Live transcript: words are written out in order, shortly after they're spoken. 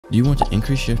Do you want to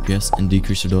increase your FPS and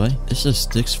decrease your delay? This is a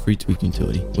Sticks free tweaking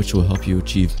utility, which will help you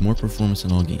achieve more performance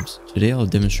in all games. Today I'll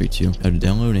demonstrate to you how to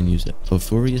download and use it. But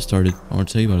before we get started, I want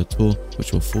to tell you about a tool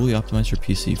which will fully optimize your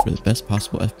PC for the best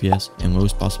possible FPS and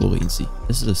lowest possible latency.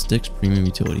 This is a Sticks premium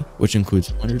utility, which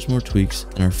includes hundreds more tweaks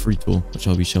than our free tool, which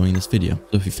I'll be showing in this video.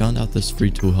 So if you found out this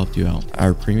free tool helped you out,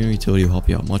 our premium utility will help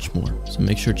you out much more. So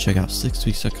make sure to check out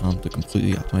stickstweaks.com to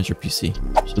completely optimize your PC.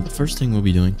 So the first thing we'll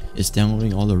be doing is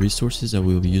downloading all the resources that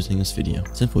we will be using in this video.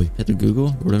 Simply head to Google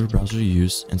or whatever browser you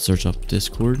use and search up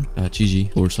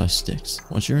discord.gg/sticks.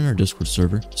 Once you're in our Discord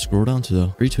server, scroll down to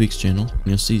the free tweaks channel and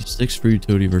you'll see Sticks free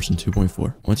utility version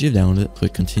 2.4. Once you've downloaded it,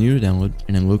 click continue to download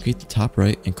and then locate the top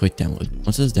right and click download.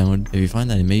 Once it's downloaded, if you find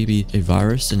that it may be a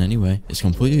virus in any way, it's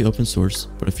completely open source,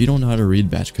 but if you don't know how to read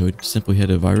batch code, simply head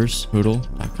to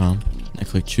virustotal.com and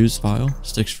click choose file,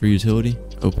 Sticks free utility,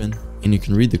 open, and you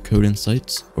can read the code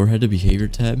insights or head to behavior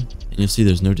tab and you'll see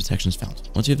there's no detections found.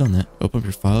 Once you've done that, open up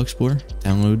your file explorer,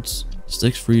 downloads,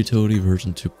 Sticks free utility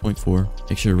version 2.4,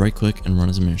 make sure to right click and run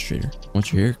as administrator.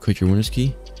 Once you're here, click your Windows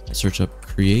key and search up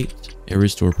create a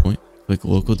restore point, click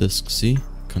local disk C,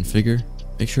 configure,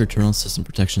 make sure turn on system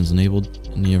protection is enabled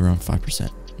and you have around 5%,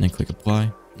 and then click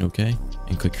apply and OK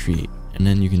and click create, and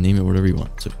then you can name it whatever you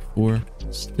want. So before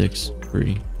Sticks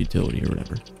free utility or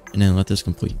whatever, and then let this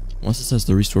complete. Once it says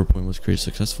the restore point was created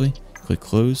successfully, click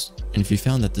close, and if you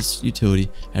found that this utility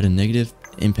had a negative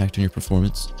impact on your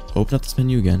performance, open up this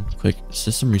menu again, click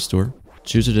system restore,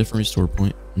 choose a different restore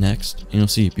point, next, and you'll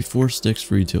see before Sticks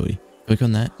free utility. Click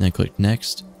on that and then click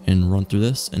next and run through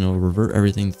this and it'll revert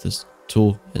everything that this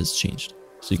tool has changed.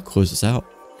 So you can close this out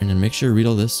and then make sure to read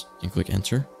all this and click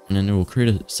enter, and then it will create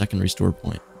a second restore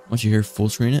point. Once you hear full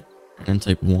screen it, and then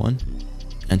type 1,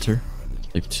 enter,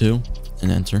 type 2,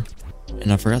 and enter.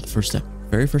 And I forgot the first step.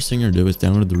 Very first thing you're gonna do is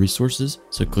download the resources.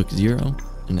 So click 0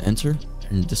 and enter,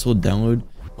 and this will download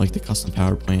like the custom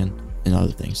power plan and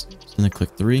other things. So then click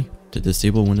 3 to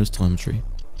disable Windows telemetry.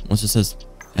 Once it says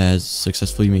has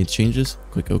successfully made changes,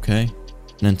 click OK, and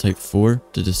then type 4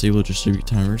 to disable distribute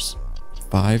timers,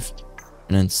 5,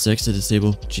 and then 6 to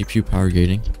disable GPU power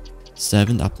gating,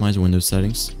 7 to optimize Windows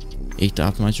settings, 8 to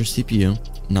optimize your CPU,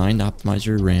 9 to optimize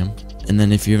your RAM, and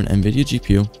then if you have an NVIDIA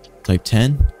GPU, type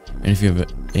 10, and if you have an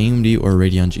AMD or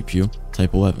Radeon GPU,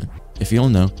 type 11. If you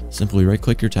don't know, simply right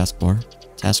click your taskbar,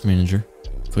 task manager,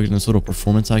 click on this little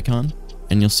performance icon,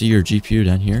 and you'll see your GPU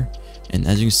down here. And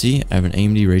as you can see, I have an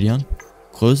AMD Radeon.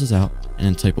 Close this out and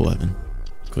then type 11.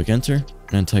 Click enter and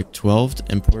then type 12 to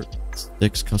import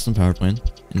Sticks custom power plan.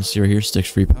 And you see right here,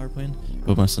 Sticks free power plan.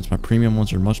 But since my premium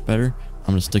ones are much better, I'm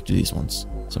going to stick to these ones.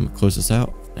 So I'm going to close this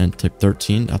out and type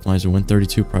 13 to optimize your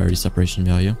Win32 priority separation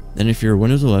value. Then if you're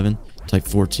Windows 11, type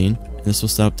 14, and this will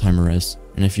set up timer res.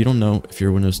 And if you don't know if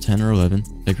you're Windows 10 or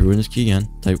 11, type your Windows key again,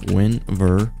 type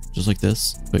WinVer, just like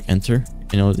this, click enter,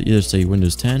 and it'll either say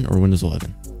Windows 10 or Windows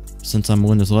 11. Since I'm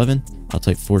Windows 11, I'll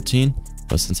type 14,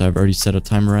 but since I've already set up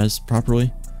timer res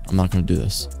properly, I'm not going to do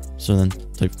this. So then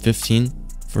type 15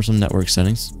 for some network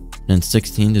settings, then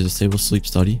 16 to disable sleep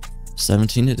study,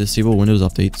 17 to disable Windows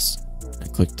updates,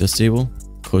 and click disable,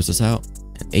 close this out,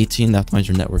 and 18 to optimize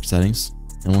your network settings.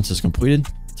 And once it's completed,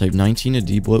 type 19 to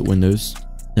debloat Windows.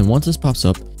 Then once this pops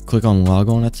up, click on log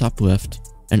on at the top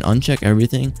left and uncheck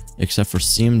everything except for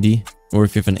CMD, or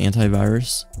if you have an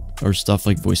antivirus or stuff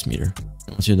like voice meter.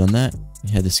 And once you've done that,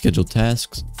 you head to scheduled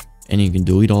tasks and you can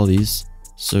delete all these.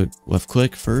 So left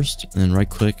click first and then right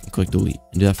click and click delete,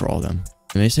 and do that for all of them.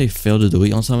 It may say fail to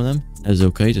delete on some of them. That is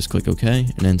okay, just click OK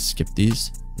and then skip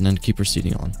these and then keep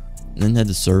proceeding on. And then head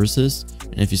to services,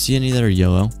 and if you see any that are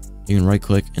yellow, you can right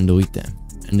click and delete them.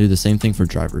 And do the same thing for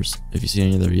drivers. If you see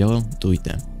any that are yellow, delete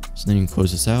them. So then you can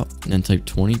close this out and then type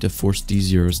 20 to force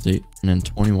D0 state, and then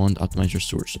 21 to optimize your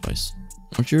storage device.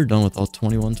 Once you're done with all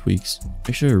 21 tweaks,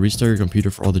 make sure to restart your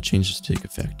computer for all the changes to take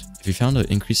effect. If you found an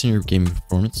increase in your gaming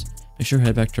performance, make sure to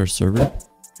head back to our server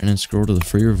and then scroll to the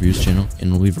free reviews channel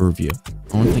and leave a review.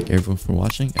 I want to thank everyone for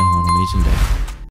watching and have an amazing day.